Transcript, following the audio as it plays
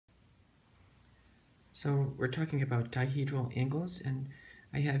So we're talking about dihedral angles, and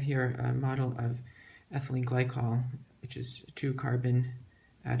I have here a model of ethylene glycol, which is two carbon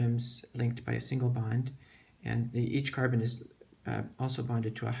atoms linked by a single bond, and each carbon is also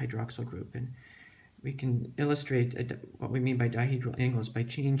bonded to a hydroxyl group. And we can illustrate what we mean by dihedral angles by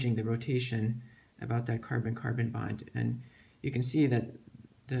changing the rotation about that carbon-carbon bond. And you can see that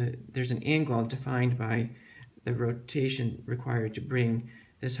there's an angle defined by the rotation required to bring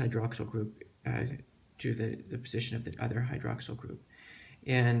this hydroxyl group to the position of the other hydroxyl group.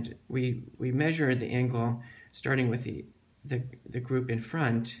 And we measure the angle starting with the group in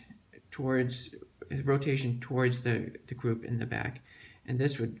front towards rotation towards the group in the back. And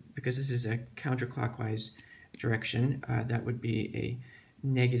this would, because this is a counterclockwise direction, that would be a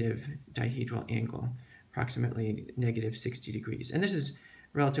negative dihedral angle, approximately negative 60 degrees. And this is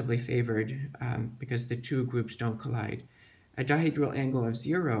relatively favored because the two groups don't collide. A dihedral angle of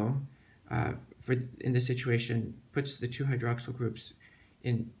 0 in this situation puts the two hydroxyl groups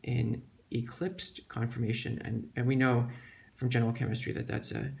in eclipsed conformation, and we know from general chemistry that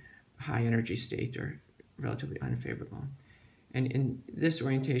that's a high energy state or relatively unfavorable. And in this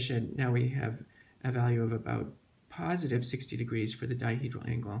orientation, now we have a value of about positive 60 degrees for the dihedral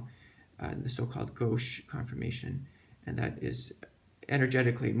angle, the so-called gauche conformation, and that is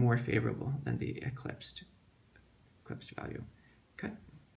energetically more favorable than the eclipsed value.